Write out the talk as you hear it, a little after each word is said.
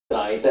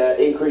tonight that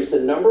increased the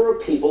number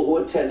of people who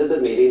attended the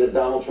meeting that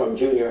Donald Trump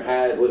Jr.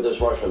 had with this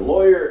Russian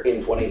lawyer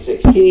in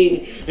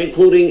 2016,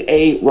 including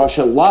a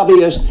Russian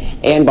lobbyist.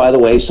 And by the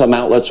way, some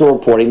outlets are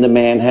reporting the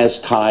man has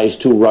ties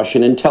to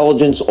Russian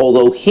intelligence,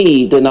 although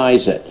he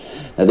denies it.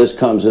 Now, this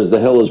comes as The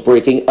Hill is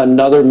breaking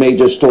another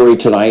major story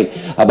tonight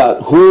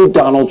about who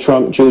Donald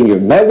Trump Jr.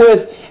 met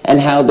with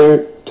and how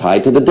they're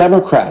tied to the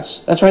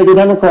Democrats. That's right, the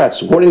Democrats.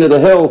 According to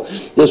The Hill,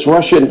 this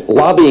Russian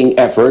lobbying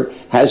effort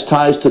has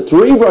ties to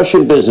 3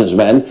 Russian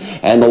businessmen,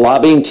 and the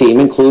lobbying team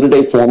included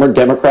a former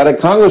Democratic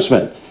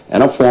congressman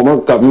and a former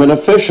government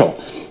official.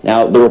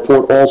 Now, the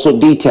report also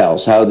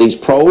details how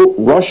these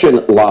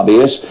pro-Russian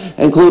lobbyists,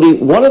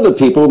 including one of the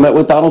people who met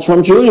with Donald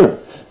Trump Jr.,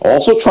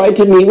 also tried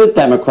to meet with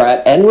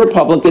Democrat and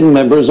Republican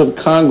members of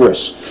Congress.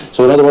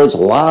 So in other words, a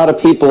lot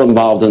of people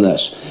involved in this.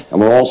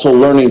 And we're also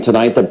learning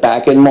tonight that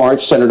back in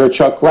March, Senator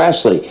Chuck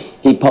Grassley,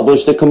 he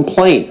published a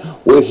complaint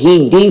where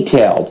he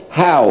detailed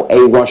how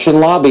a Russian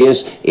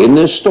lobbyist in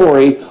this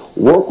story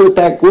worked with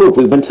that group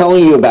we've been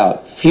telling you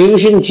about,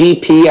 Fusion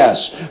GPS.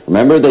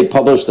 Remember, they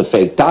published the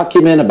fake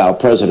document about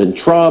President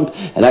Trump,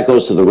 and that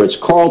goes to the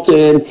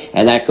Ritz-Carlton,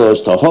 and that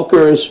goes to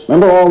hookers.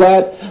 Remember all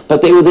that?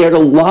 But they were there to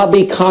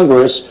lobby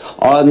Congress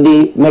on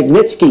the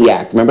Magnitsky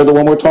Act. Remember the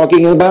one we're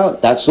talking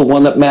about? That's the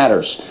one that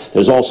matters.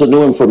 There's also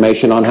new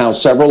information on how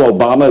several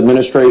Obama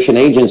administration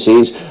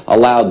agencies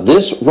allowed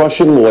this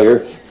Russian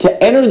lawyer to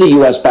enter the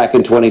U.S. back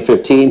in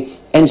 2015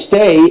 and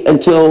stay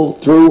until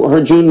through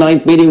her June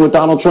 9th meeting with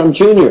Donald Trump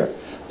Jr.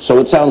 So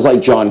it sounds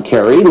like John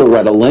Kerry,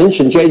 Loretta Lynch,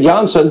 and Jay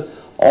Johnson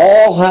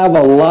all have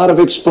a lot of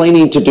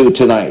explaining to do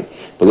tonight.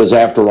 Because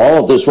after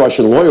all, if this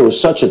Russian lawyer was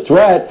such a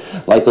threat,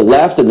 like the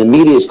left and the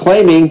media is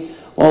claiming,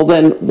 well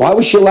then, why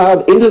was she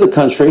allowed into the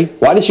country?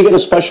 Why did she get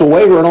a special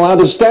waiver and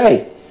allowed to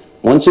stay?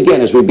 Once again,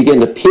 as we begin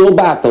to peel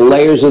back the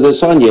layers of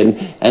this onion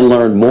and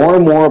learn more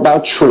and more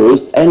about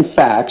truth and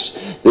facts,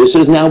 this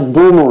is now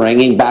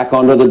boomeranging back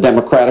onto the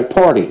Democratic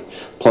Party.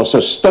 Plus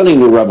a stunning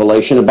new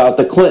revelation about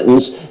the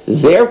Clintons,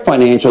 their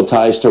financial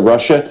ties to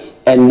Russia,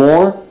 and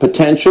more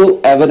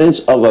potential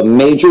evidence of a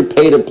major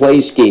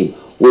pay-to-play scheme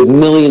with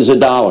millions of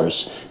dollars.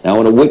 Now,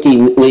 in a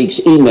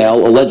WikiLeaks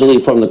email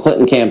allegedly from the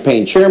Clinton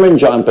campaign chairman,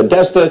 John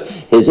Podesta,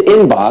 his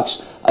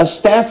inbox, a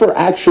staffer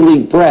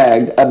actually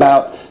bragged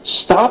about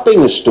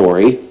stopping a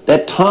story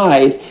that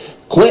tied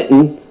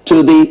Clinton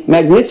to the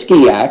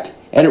Magnitsky Act,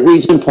 and it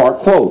reads in part,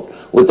 quote,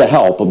 with the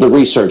help of the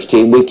research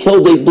team, we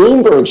killed a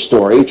Bloomberg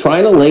story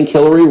trying to link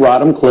Hillary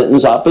Rodham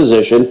Clinton's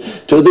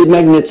opposition to the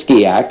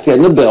Magnitsky Act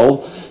and the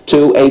bill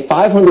to a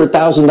 $500,000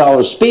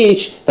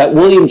 speech that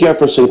William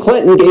Jefferson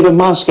Clinton gave in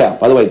Moscow.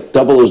 By the way,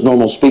 double his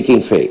normal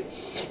speaking fee.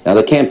 Now,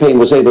 the campaign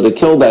was able to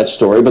kill that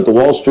story, but the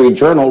Wall Street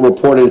Journal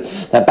reported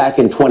that back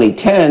in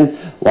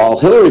 2010, while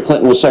Hillary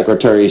Clinton was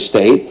Secretary of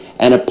State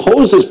and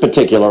opposed this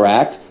particular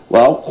act,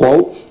 well,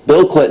 quote,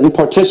 Bill Clinton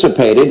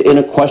participated in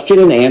a question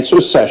and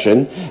answer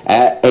session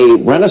at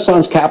a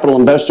Renaissance Capital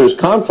Investors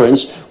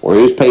Conference where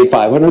he was paid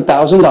 $500,000,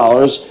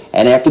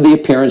 and after the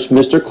appearance,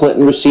 Mr.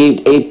 Clinton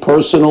received a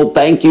personal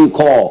thank you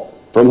call.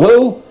 From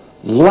who?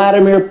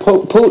 Vladimir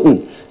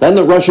Putin, then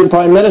the Russian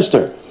Prime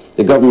Minister.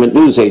 The government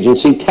news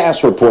agency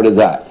TASS reported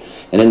that.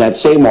 And in that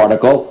same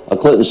article, a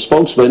Clinton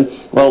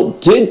spokesman,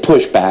 well, did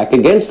push back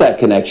against that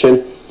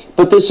connection,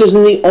 but this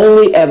isn't the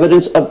only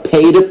evidence of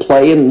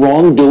pay-to-play and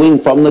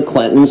wrongdoing from the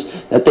Clintons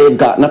that they've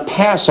gotten a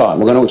pass on.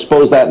 We're going to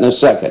expose that in a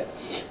second.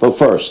 But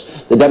first,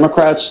 the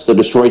Democrats, the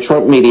Destroy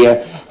Trump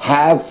media,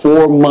 have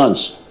for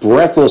months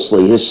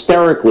breathlessly,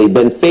 hysterically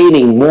been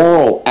feigning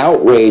moral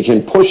outrage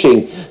and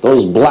pushing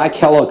those black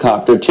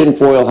helicopter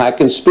tinfoil hat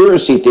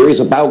conspiracy theories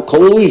about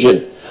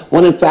collusion,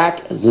 when in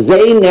fact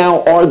they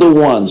now are the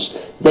ones.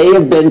 They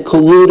have been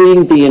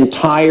colluding the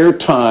entire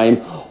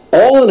time,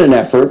 all in an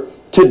effort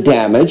to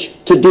damage,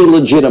 to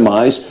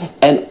delegitimize,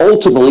 and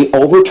ultimately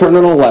overturn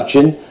an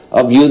election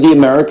of you, the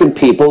American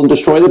people, and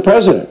destroy the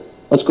president.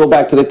 Let's go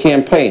back to the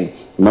campaign.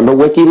 Remember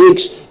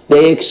WikiLeaks?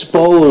 They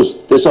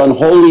exposed this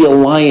unholy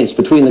alliance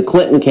between the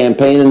Clinton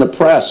campaign and the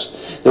press.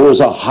 There was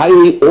a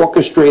highly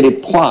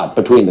orchestrated plot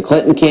between the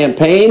Clinton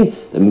campaign,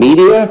 the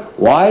media.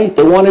 Why?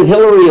 They wanted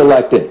Hillary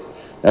elected.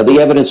 Now,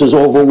 the evidence is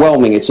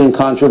overwhelming. It's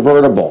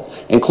incontrovertible,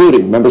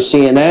 including, remember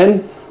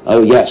CNN?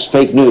 Oh, yes,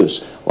 fake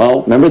news.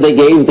 Well, remember they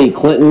gave the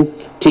Clinton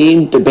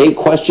team debate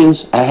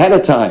questions ahead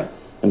of time.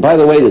 And by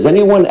the way, does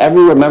anyone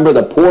ever remember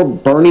that poor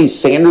Bernie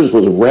Sanders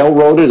was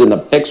railroaded and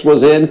the fix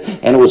was in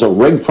and it was a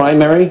rigged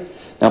primary?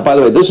 Now, by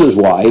the way, this is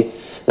why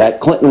that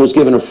Clinton was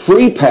given a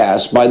free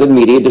pass by the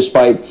media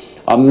despite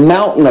a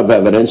mountain of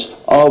evidence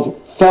of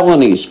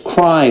felonies,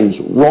 crimes,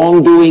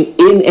 wrongdoing,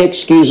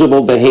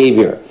 inexcusable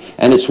behavior.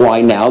 And it's why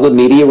now the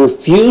media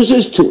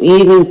refuses to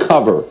even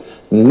cover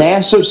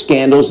massive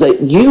scandals that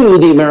you,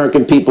 the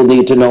American people,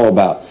 need to know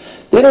about.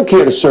 They don't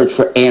care to search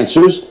for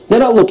answers.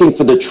 They're not looking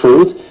for the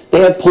truth.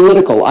 They have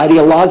political,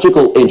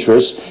 ideological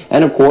interests,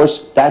 and of course,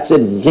 that's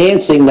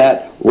advancing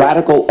that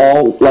radical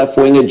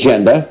all-left-wing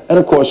agenda, and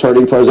of course,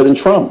 hurting President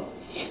Trump.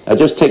 Now,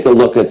 just take a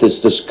look at this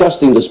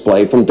disgusting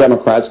display from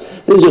Democrats.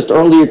 This is just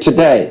earlier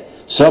today.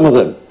 Some of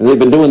them, and they've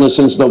been doing this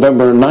since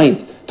November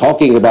 9th,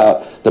 talking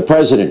about the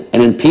president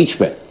and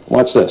impeachment.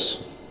 Watch this.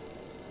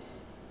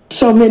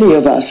 So many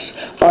of us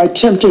are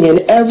attempting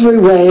in every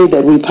way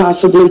that we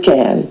possibly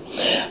can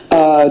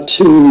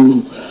to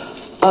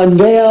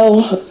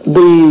unveil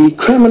the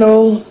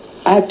criminal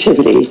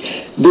activity,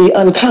 the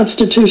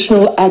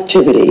unconstitutional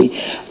activity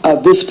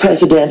of this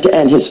president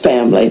and his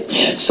family.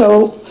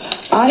 So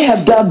I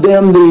have dubbed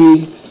them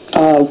the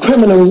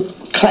criminal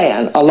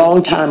clan a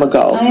long time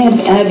ago.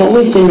 I've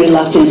always been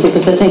reluctant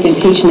because I think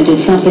impeachment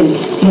is something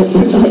that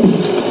really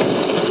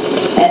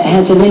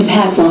has an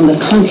impact on the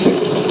country.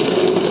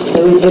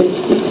 So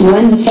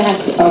when the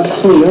facts are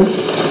clear,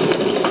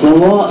 the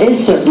law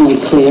is certainly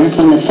clear.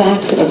 When the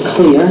facts are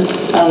clear,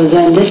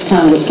 then this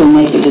Congress will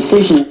make a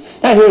decision.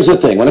 Now, here's the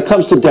thing. When it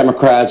comes to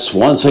Democrats,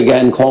 once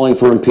again, calling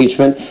for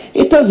impeachment,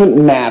 it doesn't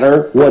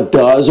matter what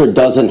does or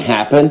doesn't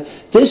happen.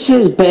 This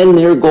has been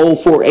their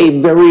goal for a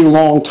very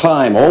long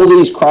time. All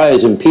these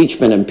cries,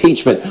 impeachment,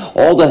 impeachment,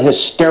 all the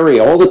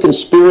hysteria, all the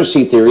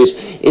conspiracy theories,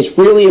 it's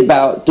really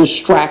about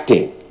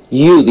distracting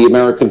you, the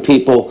American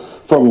people,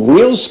 from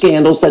real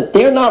scandals that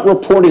they're not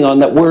reporting on,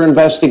 that we're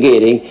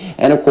investigating.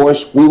 And of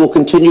course, we will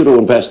continue to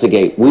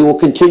investigate. We will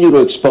continue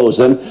to expose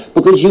them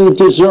because you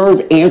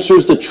deserve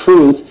answers, the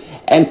truth,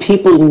 and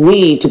people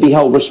need to be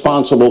held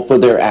responsible for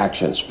their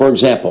actions. For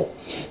example,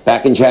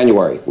 back in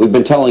January, we've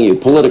been telling you,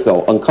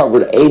 Politico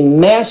uncovered a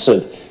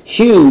massive,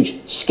 huge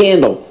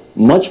scandal,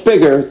 much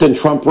bigger than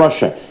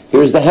Trump-Russia.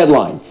 Here's the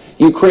headline.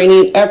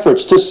 Ukrainian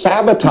efforts to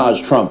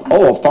sabotage Trump.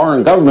 Oh, a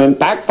foreign government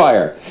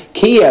backfire.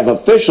 Kiev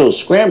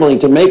officials scrambling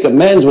to make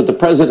amends with the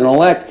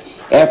president-elect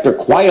after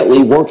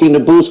quietly working to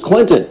boost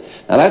Clinton.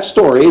 Now that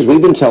story, as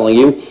we've been telling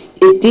you,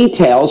 it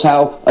details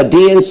how a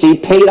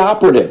DNC paid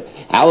operative,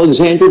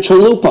 Alexandra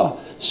Chalupa,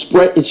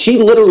 she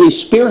literally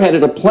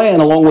spearheaded a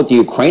plan along with the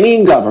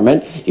Ukrainian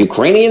government,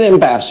 Ukrainian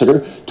ambassador,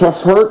 to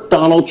hurt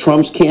Donald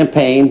Trump's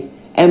campaign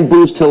and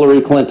boost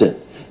Hillary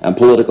Clinton. And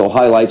Politico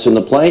highlights in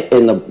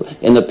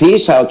the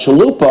piece how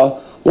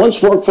Chalupa once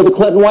worked for the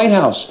Clinton White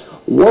House,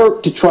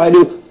 worked to try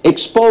to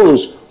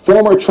expose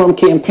former Trump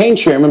campaign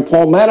chairman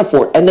Paul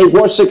Manafort, and they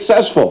were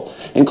successful,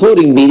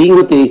 including meeting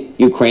with the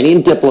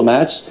Ukrainian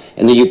diplomats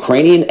in the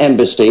Ukrainian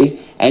embassy.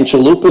 And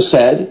Chalupa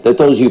said that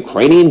those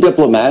Ukrainian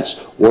diplomats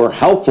were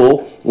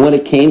helpful when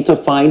it came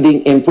to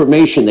finding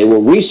information. They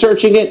were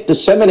researching it,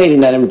 disseminating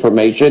that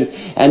information,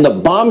 and the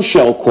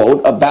bombshell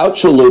quote about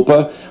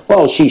Chalupa,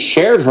 well, she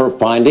shared her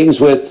findings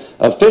with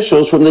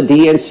officials from the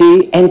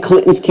DNC and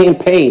Clinton's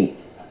campaign.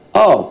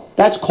 Oh,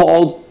 that's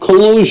called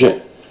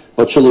collusion.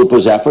 But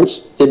Chalupa's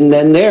efforts didn't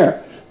end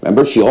there.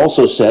 Remember, she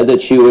also said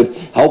that she would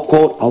help,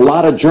 quote, a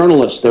lot of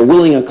journalists, their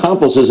willing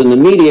accomplices in the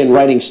media, in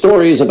writing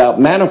stories about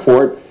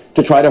Manafort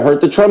to try to hurt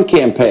the Trump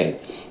campaign.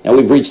 Now,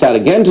 we've reached out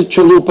again to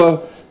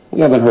Chalupa. We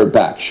haven't heard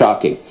back.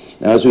 Shocking.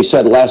 Now, as we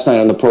said last night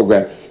on the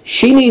program,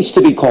 she needs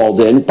to be called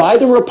in by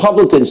the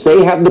Republicans.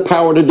 They have the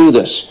power to do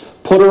this.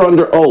 Put her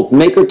under oath.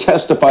 Make her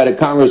testify to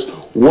Congress.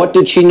 What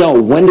did she know?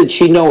 When did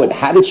she know it?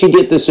 How did she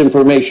get this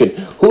information?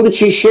 Who did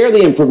she share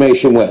the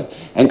information with?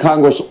 And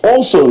Congress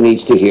also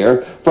needs to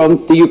hear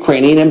from the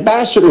Ukrainian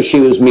ambassador she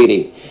was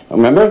meeting.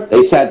 Remember,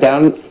 they sat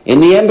down in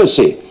the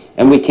embassy,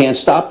 and we can't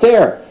stop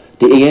there.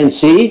 The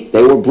ENC,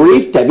 they were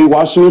briefed. Debbie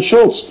Wasserman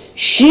Schultz,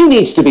 she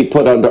needs to be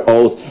put under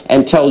oath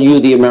and tell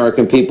you, the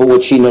American people,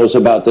 what she knows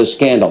about this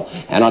scandal.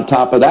 And on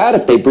top of that,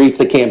 if they brief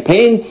the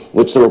campaign,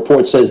 which the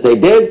report says they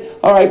did,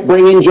 all right,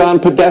 bring in John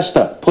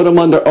Podesta. Put him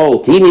under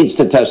oath. He needs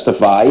to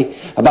testify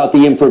about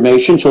the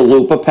information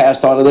Chalupa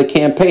passed on to the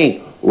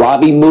campaign.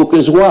 Robbie Mook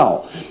as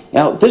well.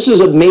 Now, this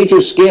is a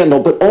major scandal,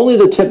 but only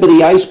the tip of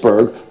the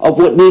iceberg of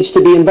what needs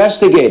to be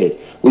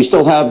investigated. We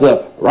still have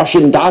the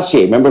Russian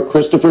dossier. Remember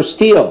Christopher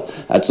Steele?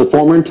 That's the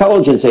former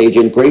intelligence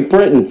agent, Great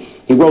Britain.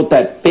 He wrote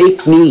that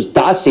fake news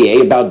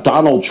dossier about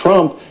Donald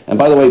Trump, and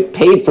by the way,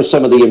 paid for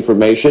some of the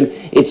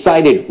information. It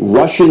cited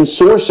Russian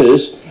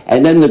sources,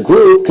 and then the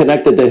group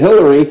connected to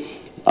Hillary,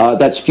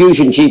 that's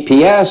Fusion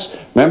GPS.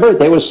 Remember,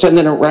 they were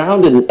sending it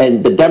around,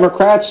 and the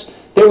Democrats,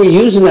 they were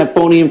using that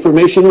phony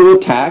information to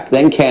attack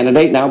then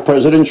candidate, now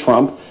President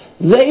Trump.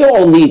 They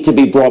all need to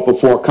be brought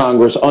before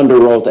Congress under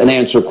oath and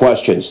answer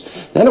questions.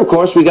 Then, of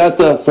course, we got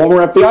the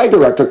former FBI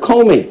director,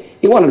 Comey.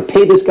 He wanted to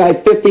pay this guy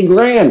 $50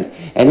 grand,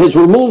 and his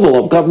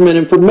removal of government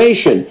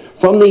information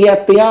from the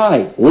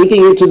FBI,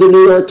 leaking it to the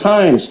New York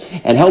Times,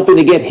 and helping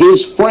to get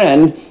his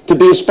friend to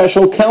be a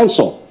special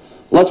counsel.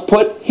 Let's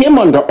put him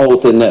under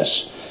oath in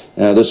this.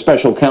 The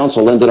special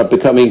counsel ended up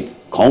becoming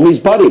Comey's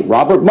buddy,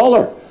 Robert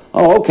Mueller.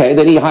 Oh, okay,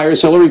 then he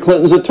hires Hillary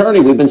Clinton's attorney.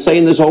 We've been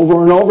saying this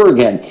over and over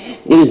again.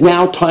 It is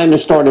now time to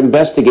start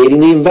investigating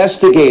the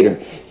investigator.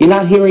 You're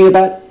not hearing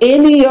about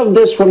any of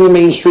this from the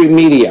mainstream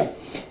media.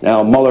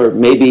 Now, Mueller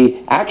may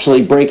be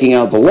actually breaking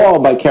out the law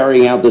by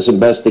carrying out this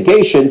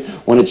investigation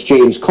when it's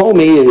James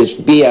Comey, his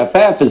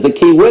BFF, is the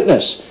key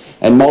witness.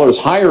 And Mueller's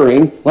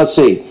hiring, let's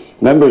see,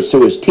 members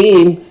to his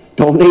team,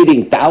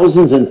 donating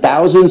thousands and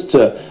thousands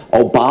to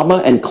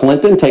Obama and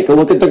Clinton. Take a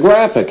look at the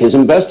graphic. His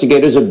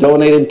investigators have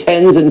donated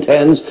tens and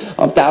tens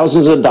of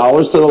thousands of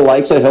dollars to the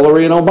likes of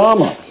Hillary and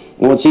Obama.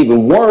 And what's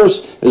even worse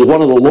is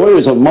one of the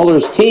lawyers of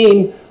Mueller's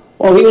team,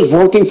 Well, he was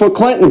working for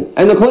Clinton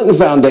and the Clinton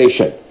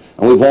Foundation.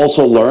 And we've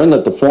also learned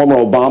that the former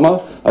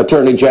Obama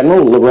Attorney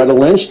General, Loretta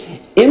Lynch,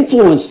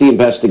 influenced the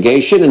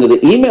investigation into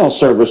the email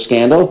server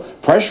scandal,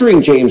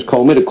 pressuring James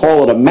Comey to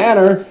call it a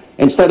matter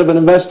instead of an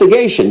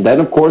investigation. Then,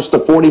 of course,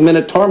 the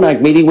 40-minute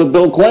tarmac meeting with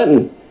Bill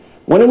Clinton.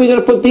 When are we going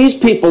to put these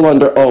people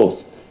under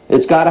oath?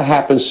 It's got to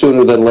happen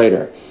sooner than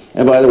later.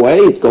 And by the way,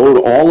 go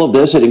to all of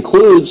this. It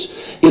includes,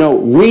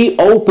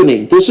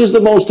 reopening. This is the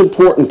most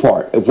important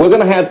part. If we're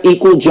going to have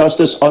equal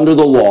justice under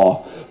the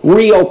law,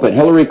 reopen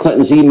Hillary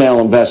Clinton's email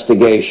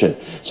investigation.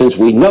 Since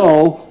we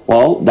know,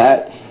 well,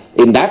 that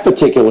in that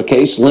particular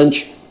case, Lynch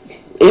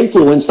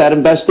influenced that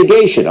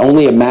investigation.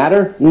 Only a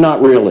matter?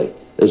 Not really.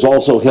 There's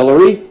also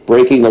Hillary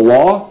breaking the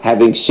law,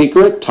 having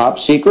secret, top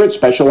secret,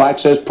 special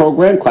access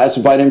program,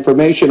 classified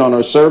information on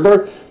her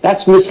server.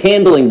 That's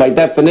mishandling by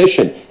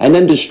definition. And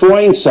then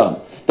destroying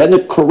some. Then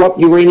the corrupt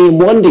Uranium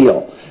One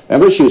deal.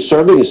 Remember, she was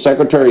serving as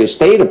Secretary of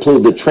State,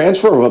 approved the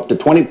transfer of up to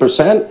 20%.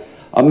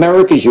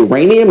 America's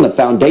uranium, the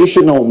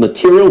foundational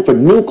material for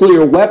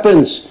nuclear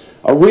weapons.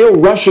 A real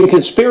Russian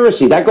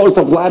conspiracy. That goes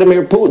to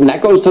Vladimir Putin.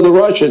 That goes to the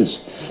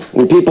Russians.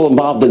 And people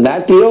involved in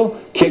that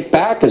deal kicked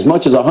back as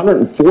much as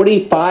 $145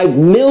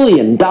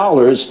 million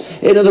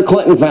into the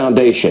Clinton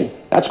Foundation.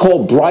 That's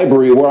called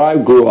bribery where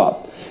I grew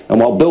up. And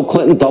while Bill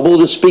Clinton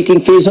doubled his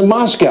speaking fees in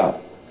Moscow.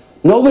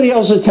 Nobody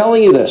else is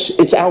telling you this.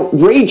 It's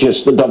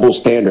outrageous, the double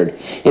standard.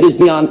 It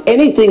is beyond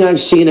anything I've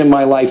seen in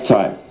my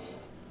lifetime.